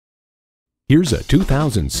Here's a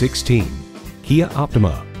 2016 Kia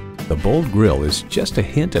Optima. The bold grille is just a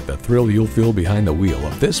hint at the thrill you'll feel behind the wheel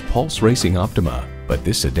of this pulse racing Optima. But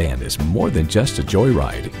this sedan is more than just a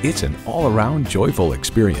joyride. It's an all-around joyful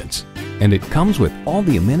experience. And it comes with all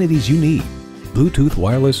the amenities you need. Bluetooth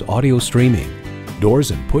wireless audio streaming,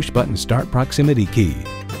 doors and push-button start proximity key,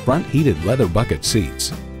 front heated leather bucket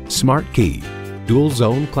seats, smart key, dual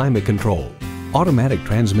zone climate control, automatic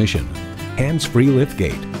transmission, hands-free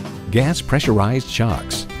liftgate, gas pressurized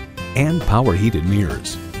shocks, and power heated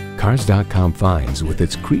mirrors. Cars.com finds with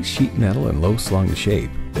its crease sheet metal and low slung shape,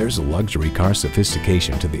 there's a luxury car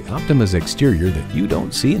sophistication to the Optima's exterior that you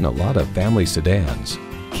don't see in a lot of family sedans.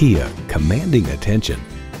 Kia, commanding attention.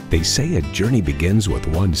 They say a journey begins with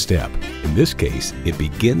one step. In this case, it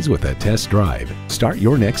begins with a test drive. Start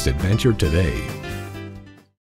your next adventure today.